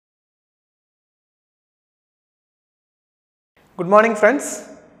Good morning friends,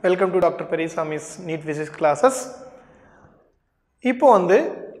 welcome to Dr.T.Periasamy's NEET Classes. இப்போ வந்து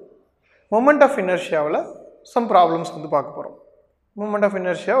moment of inertia some problems வந்து பார்க்க போறோம். Moment of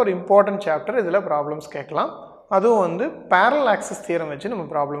inertia ஒரு important chapter, இதுல problems கேட்கலாம். அதுவும் வந்து parallel axis theorem வச்சு நம்ம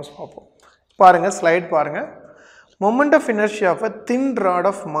problems பார்ப்போம். பாருங்க slide பாருங்க. Moment of inertia of a thin rod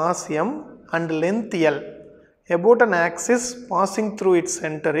of mass m and length l about an axis passing through its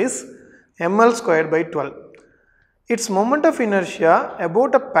center is ml squared by 12. Its moment of inertia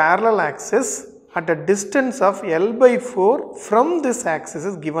about a parallel axis at a distance of L by 4 from this axis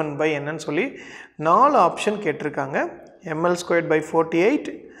is given by என்னன்னு சொல்லி 4 option கேட்டிருக்காங்க. ml squared by 48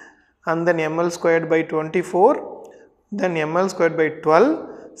 and then ml squared by 24 then ml squared by 12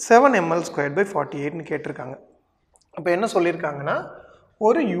 7 ml squared by 48 னு கேட்டிருக்காங்க. அப்போ என்ன சொல்லியிருக்காங்கன்னா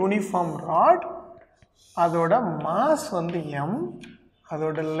ஒரு uniform rod அதோட மாஸ் வந்து m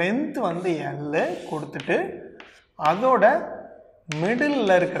அதோட லென்த் வந்து l கொடுத்துட்டு அதோட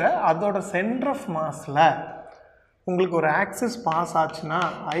மிடில் இருக்கிற அதோட சென்டர் ஆஃப் மாஸ்ல உங்களுக்கு ஒரு ஆக்சிஸ் பாஸ் ஆச்சுன்னா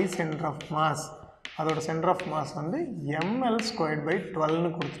I சென்டர் ஆஃப் மாஸ் அதோட சென்டர் ஆஃப் மாஸ் வந்து ml ஸ்கொயர்ட் பை 12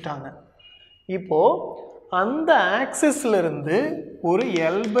 னு கொடுத்துட்டாங்க. இப்போ அந்த ஆக்சிஸ்ல இருந்து ஒரு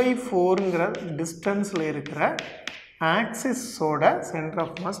L by 4ங்கிற டிஸ்டன்ஸ்ல இருக்கிற ஆக்சிஸோட சென்டர்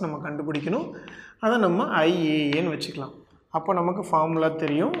ஆஃப் மாஸ் நம்ம கண்டுபிடிக்கணும். அதை நம்ம IAA ன்னு வச்சுக்கலாம். அப்போ நமக்கு ஃபார்முலா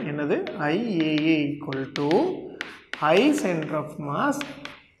தெரியும். என்னது? IAA equal to I center of mass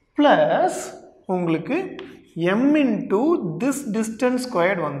plus உங்களுக்கு m into this distance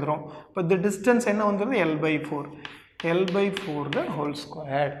squared வந்துரும். இப்போ the distance என்ன வந்துருது? L by 4. L by 4 the whole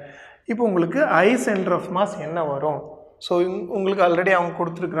squared. இப்போ உங்களுக்கு I center of mass என்ன வரும்? ஸோ உங்களுக்கு ஆல்ரெடி அவங்க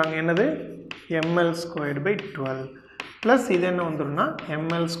கொடுத்துருக்குறாங்க. என்னது? ml squared by 12 plus இது என்ன வந்துரும்னா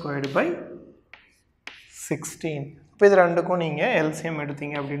ml squared by 16. இப்போ இது ரெண்டுக்கும் நீங்கள் LCM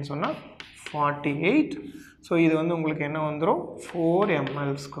எடுத்தீங்க அப்படின்னு சொன்னால் 48. ஸோ இது வந்து உங்களுக்கு என்ன வந்துடும்? 4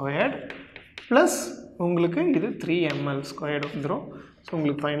 ml squared plus உங்களுக்கு இது 3 ml squared வந்துடும். ஸோ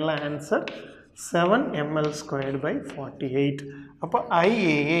உங்களுக்கு ஃபைனலாக ஆன்சர் 7 ml squared by 48. அப்போ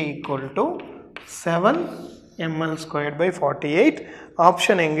IAA equal to 7 ml squared by 48.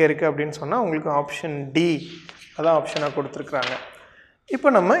 Option எங்கே இருக்குது அப்படின்னு சொன்னால் உங்களுக்கு ஆப்ஷன் D அதான் ஆப்ஷனாக கொடுத்துருக்குறாங்க. இப்போ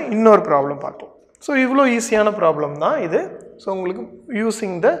நம்ம இன்னொரு ப்ராப்ளம் பார்த்தோம். ஸோ இவ்வளோ ஈஸியான ப்ராப்ளம் தான் இது. ஸோ உங்களுக்கு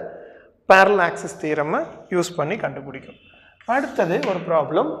using the parallel axis theorem use பண்ணி கண்டுபிடிக்கும். அடுத்தது ஒரு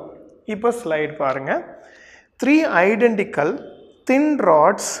ப்ராப்ளம். இப்போ ஸ்லைட் பாருங்க. 3 identical thin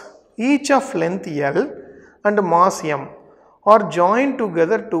rods each of length L and mass m are joined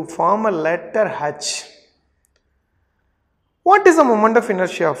together to form a letter H. What is the moment of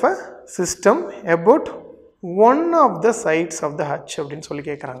inertia of a system about one of the sides of the H அப்படின்னு சொல்லி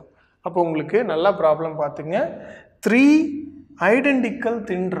கேட்குறாங்க. அப்போ உங்களுக்கு நல்லா problem பார்த்துங்க. 3 identical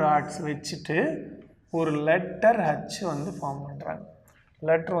தின் rods வச்சுட்டு ஒரு letter H வந்து ஃபார்ம் பண்ணுறாங்க.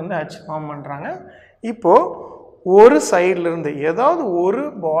 லெட்டர் வந்து H ஃபார்ம் பண்ணுறாங்க. இப்போது ஒரு சைட்லேருந்து ஏதாவது ஒரு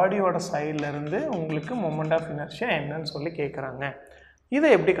பாடியோட சைட்லேருந்து உங்களுக்கு மொமெண்ட் ஆஃப் இனர்ஷியா என்னன்னு சொல்லி கேட்குறாங்க.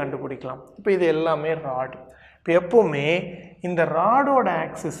 இதை எப்படி கண்டுபிடிக்கலாம்? இப்போ இது எல்லாமே ராட். இப்போ எப்போவுமே இந்த ராடோட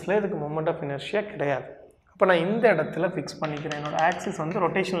ஆக்சிஸில் இதுக்கு மொமெண்ட் ஆஃப் இனர்ஷியா கிடையாது. இப்போ நான் இந்த இடத்துல ஃபிக்ஸ் பண்ணிக்கிறேன். என்னோடய ஆக்சிஸ் வந்து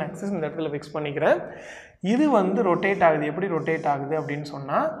ரொட்டேஷனல் ஆக்சிஸ் இந்த இடத்துல ஃபிக்ஸ் பண்ணிக்கிறேன். இது வந்து ரொட்டேட் ஆகுது. எப்படி ரொட்டேட் ஆகுது அப்படின்னு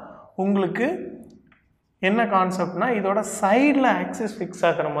சொன்னால் உங்களுக்கு என்ன கான்செப்ட்னா இதோட சைடில் ஆக்சிஸ் ஃபிக்ஸ்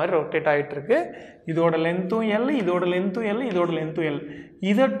ஆகிற மாதிரி ரொட்டேட் ஆகிட்டுருக்கு. இதோட லென்த்தும் L, இதோட லென்த்தும் L, இதோட லென்த்தும் L.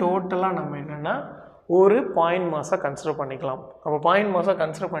 இதை டோட்டலாக நம்ம என்னென்னா ஒரு பாயிண்ட் மாஸாக கன்சிடர் பண்ணிக்கலாம். அப்போ பாயிண்ட் மாஸாக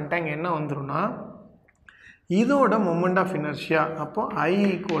கன்சிடர் பண்ணிட்டா இங்கே என்ன வந்துடும்னா இதோட மொமெண்ட் ஆஃப் இனர்ஷியா அப்போ I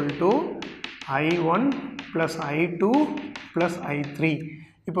equal to I1 plus I2 plus I3.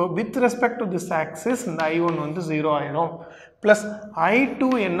 இப்போ with respect to this axis இந்த I1 வந்து 0 ஆயிரும். ப்ளஸ் I2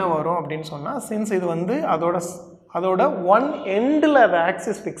 என்ன வரும் அப்படின்னு சொன்னால் சின்ஸ் இது வந்து அதோட ஒன் எண்டில் அது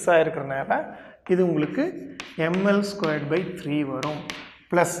ஆக்சிஸ் ஃபிக்ஸ் ஆகிருக்கிறனால இது உங்களுக்கு ml squared by 3 வரும்.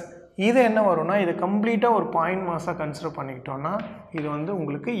 ப்ளஸ் இது என்ன வரும்னா இது கம்ப்ளீட்டாக ஒரு பாயிண்ட் மாஸாக கன்சிடர் பண்ணிக்கிட்டோன்னா இது வந்து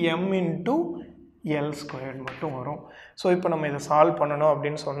உங்களுக்கு m into L squared மட்டும் வரும். ஸோ இப்போ நம்ம இதை சால்வ் பண்ணணும்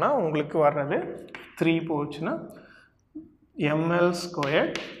அப்படின்னு சொன்னால் உங்களுக்கு வர்றது 3 போச்சுன்னா ml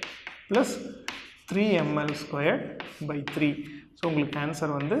squared plus 3 ml squared by 3. So உங்களுக்கு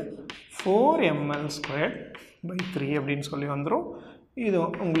ஆன்சர் வந்து 4 ml squared by 3 அப்படின்னு சொல்லி வந்துடும். இது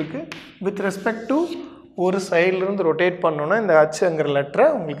உங்களுக்கு வித் ரெஸ்பெக்ட் டு ஒரு சைட்லேருந்து ரொட்டேட் பண்ணோன்னா இந்த Hங்கிற லெட்டரை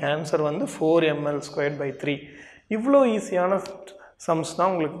உங்களுக்கு ஆன்சர் வந்து 4 ml squared by 3. இவ்வளோ ஈஸியான சம்ஸ் தான்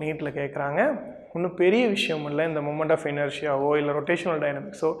உங்களுக்கு நீட்டில் கேட்குறாங்க. ஒன்றும் பெரிய விஷயம் இல்லை. இந்த மொமெண்ட் ஆஃப் இனர்ஷியாவோ இல்லை ரொட்டேஷனல்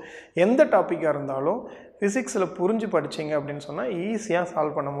டைனமிக்ஸோ எந்த டாப்பிக்காக இருந்தாலும் ஃபிசிக்ஸில் புரிஞ்சு படிச்சிங்க அப்படின்னு சொன்னால் ஈஸியாக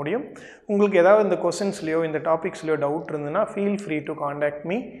சால்வ் பண்ண முடியும். உங்களுக்கு ஏதாவது இந்த கொஸ்டின்ஸ்லையோ இந்த டாபிக்ஸ்லையோ டவுட் இருந்ததுன்னா feel free to contact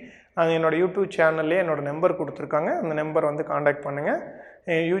me. அது என்னோடய யூடியூப் சேனல்லே என்னோடய நம்பர் கொடுத்துருக்காங்க. அந்த நம்பர் வந்து காண்டாக்ட் பண்ணுங்கள்.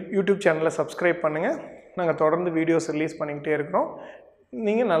 யூடியூப் சேனலை சப்ஸ்கிரைப் பண்ணுங்கள். நாங்கள் தொடர்ந்து வீடியோஸ் ரிலீஸ் பண்ணிக்கிட்டே இருக்கிறோம்.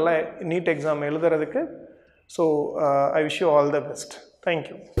 நீங்கள் நல்லா நீட் எக்ஸாம் எழுதுறதுக்கு. So I wish you all the best.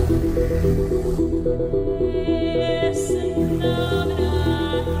 Thank you.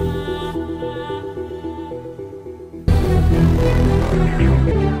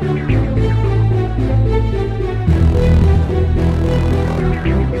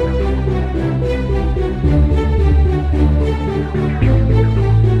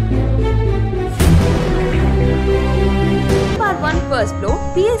 First floor,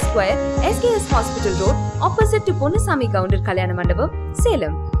 PS Square, SKS Hospital Road, opposite to Ponusami Counter, Kalyana Mandapam,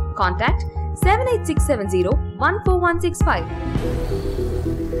 Salem. Contact 78670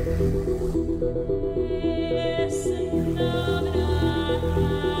 14165.